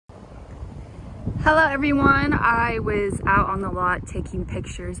Hello everyone, I was out on the lot taking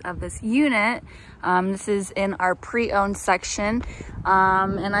pictures of this unit. This is in our pre-owned section,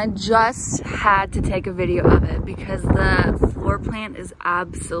 and I just had to take a video of it because the floor plan is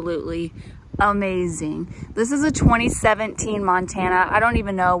absolutely amazing. This is a 2017 Montana. I don't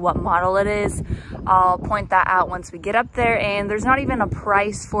even know what model it is. I'll point that out once we get up there, and there's not even a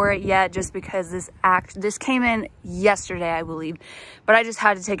price for it yet just because this came in yesterday, I believe, but I just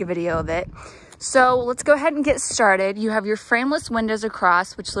had to take a video of it. So let's go ahead and get started. You have your frameless windows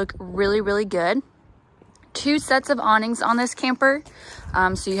across, which look really, really good. 2 sets of awnings on this camper.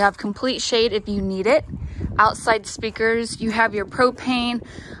 So you have complete shade if you need it. Outside speakers, you have your propane,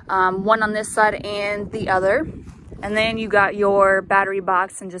 one on this side and the other. And then you got your battery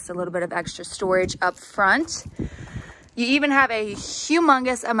box and just a little bit of extra storage up front. You even have a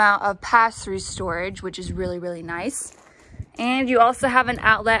humongous amount of pass-through storage, which is really, really nice. And you also have an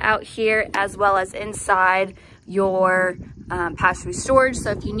outlet out here as well as inside your pass-through storage.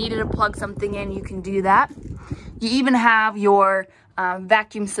 So if you needed to plug something in, you can do that. You even have your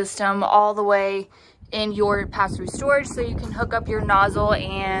vacuum system all the way in your pass-through storage, so you can hook up your nozzle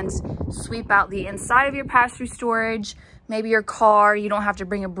and sweep out the inside of your pass-through storage. Maybe your car, you don't have to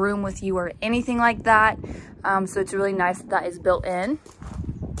bring a broom with you or anything like that. So it's really nice that that is built in.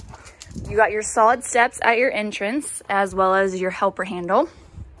 You got your solid steps at your entrance as well as your helper handle.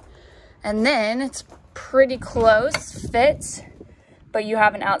 And then it's pretty close fit, but you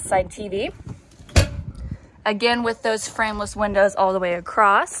have an outside TV. Again, with those frameless windows all the way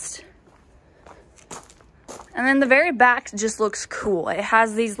across. And then the very back just looks cool. It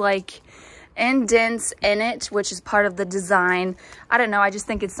has these like indents in it, which is part of the design. I don't know, I just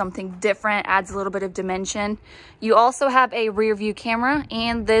think it's something different, adds a little bit of dimension. You also have a rear view camera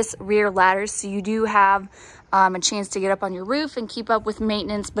and this rear ladder, so you do have a chance to get up on your roof and keep up with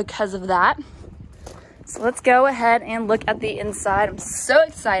maintenance because of that. So let's go ahead and look at the inside. I'm so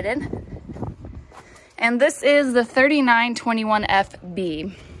excited. And this is the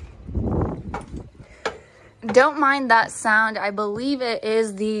 3921FB. Don't mind that sound. I believe it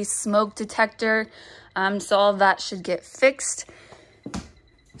is the smoke detector, so all of that should get fixed.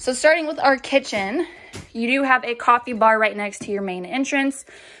 So starting with our kitchen, you do have a coffee bar right next to your main entrance.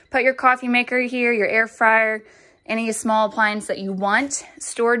 Put your coffee maker here, your air fryer, any small appliance that you want,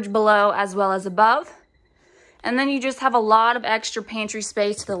 storage below as well as above. And then you just have a lot of extra pantry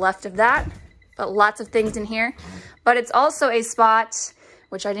space to the left of that, but lots of things in here. But it's also a spot,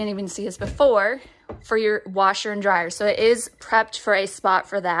 which I didn't even see this before, for your washer and dryer. So it is prepped for a spot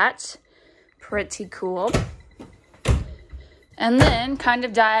for that. Pretty cool. And then kind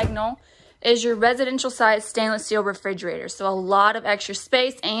of diagonal is your residential size stainless steel refrigerator. So a lot of extra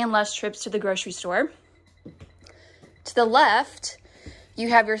space and less trips to the grocery store. To the left, you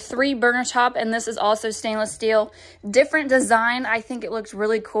have your 3 burner top, and this is also stainless steel. Different design. I think it looks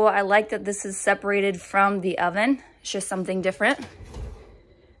really cool. I like that this is separated from the oven. It's just something different. And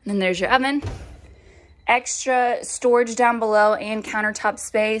then there's your oven. Extra storage down below and countertop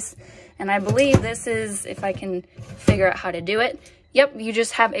space. And I believe this is, if I can figure out how to do it. Yep, you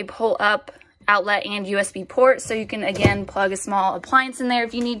just have a pull up outlet and USB port, so you can again plug a small appliance in there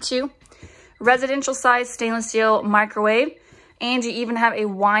if you need to. Residential size stainless steel microwave, and you even have a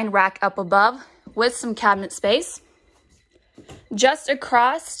wine rack up above with some cabinet space. Just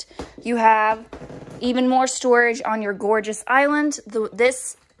across, you have even more storage on your gorgeous island.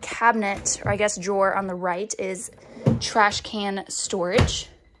 This cabinet, or I guess drawer on the right, is trash can storage.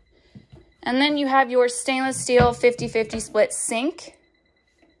 And then you have your stainless steel 50-50 split sink.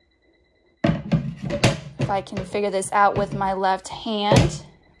 If I can figure this out with my left hand.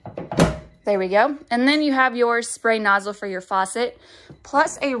 There we go. And then you have your spray nozzle for your faucet,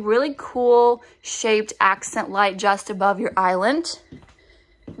 plus a really cool shaped accent light just above your island.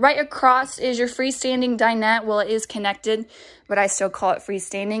 Right across is your freestanding dinette. Well, it is connected, but I still call it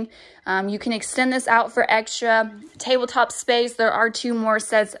freestanding. You can extend this out for extra tabletop space. There are 2 more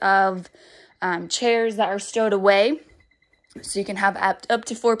sets of chairs that are stowed away, so you can have up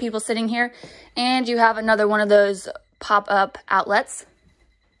to 4 people sitting here. And you have another one of those pop-up outlets.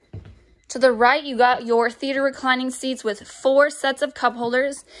 To the right, you got your theater reclining seats with 4 sets of cup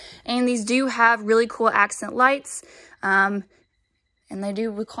holders, and these do have really cool accent lights. And they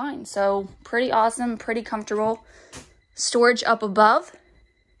do recline, so pretty awesome, pretty comfortable. Storage up above.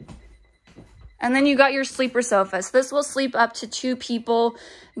 And then you got your sleeper sofa. So this will sleep up to 2 people,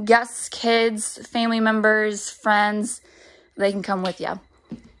 guests, kids, family members, friends. They can come with you.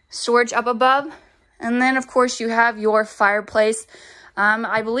 Storage up above. And then, of course, you have your fireplace.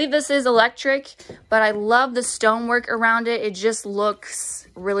 I believe this is electric, but I love the stonework around it. It just looks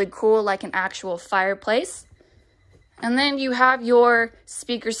really cool, like an actual fireplace. And then you have your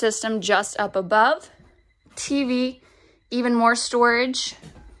speaker system just up above. TV, even more storage.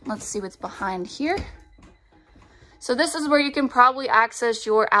 Let's see what's behind here. So this is where you can probably access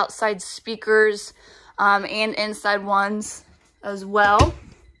your outside speakers and inside ones as well.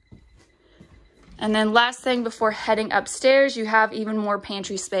 And then last thing before heading upstairs, you have even more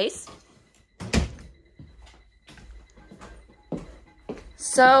pantry space.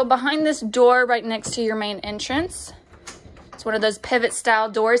 So behind this door right next to your main entrance, it's one of those pivot style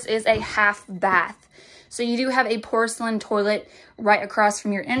doors, is a half bath. So you do have a porcelain toilet right across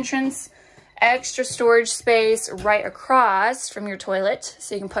from your entrance. Extra storage space right across from your toilet.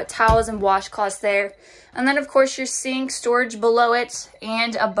 So you can put towels and washcloths there. And then of course your sink, storage below it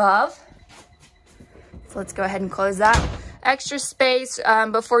and above. So let's go ahead and close that. Extra space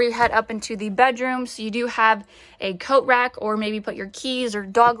before you head up into the bedroom. So you do have a coat rack, or maybe put your keys or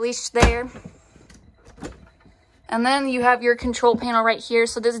dog leash there. And then you have your control panel right here.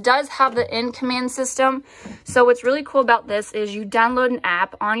 So this does have the in command system. So what's really cool about this is you download an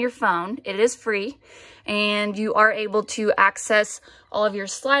app on your phone. It is free. And you are able to access all of your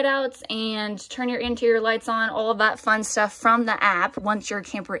slide outs and turn your interior lights on, all of that fun stuff from the app once your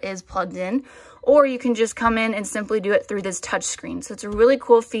camper is plugged in. Or you can just come in and simply do it through this touch screen. So it's a really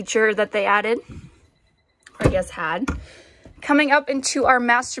cool feature that they added, or I guess had. Coming up into our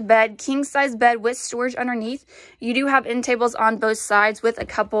master bed, king size bed with storage underneath. You do have end tables on both sides with a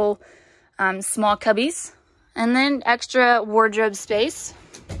couple small cubbies. And then extra wardrobe space.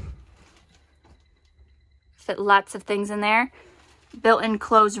 Fit lots of things in there. Built-in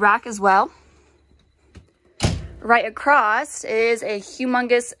clothes rack as well. Right across is a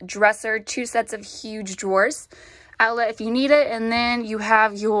humongous dresser, 2 sets of huge drawers. Outlet if you need it. And then you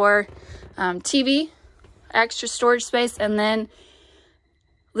have your TV, extra storage space, and then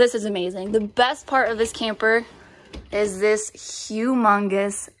this is amazing. The best part of this camper is this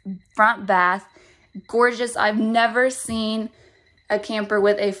humongous front bath. Gorgeous. I've never seen a camper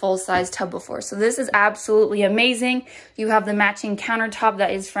with a full-size tub before. So this is absolutely amazing. You have the matching countertop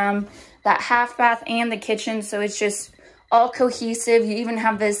that is from that half bath and the kitchen. So it's just all cohesive. You even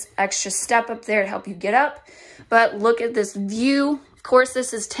have this extra step up there to help you get up. But look at this view. Of course,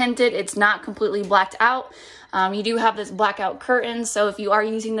 this is tinted. It's not completely blacked out. You do have this blackout curtain. So if you are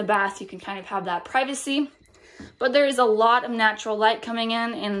using the bath, you can kind of have that privacy. But there is a lot of natural light coming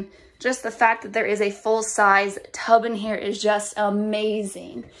in, and just the fact that there is a full-size tub in here is just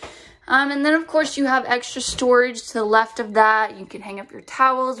amazing. And then, of course, you have extra storage to the left of that. You can hang up your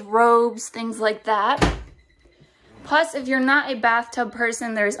towels, robes, things like that. Plus, if you're not a bathtub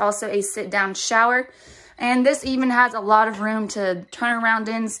person, there's also a sit-down shower. And this even has a lot of room to turn around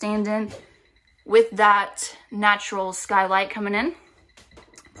in, stand in, with that natural skylight coming in.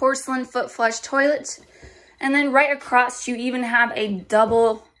 Porcelain foot flush toilet. And then right across, you even have a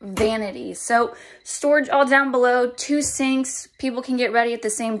double vanity. So storage all down below, 2 sinks. People can get ready at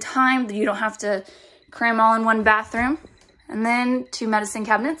the same time. You don't have to cram all in one bathroom. And then 2 medicine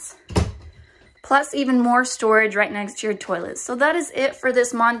cabinets. Plus even more storage right next to your toilet. So that is it for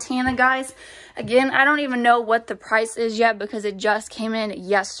this Montana, guys. Again, I don't even know what the price is yet because it just came in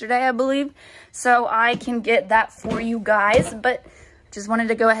yesterday, I believe. So I can get that for you guys. But just wanted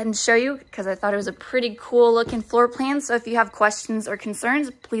to go ahead and show you because I thought it was a pretty cool looking floor plan. So if you have questions or concerns,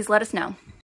 please let us know.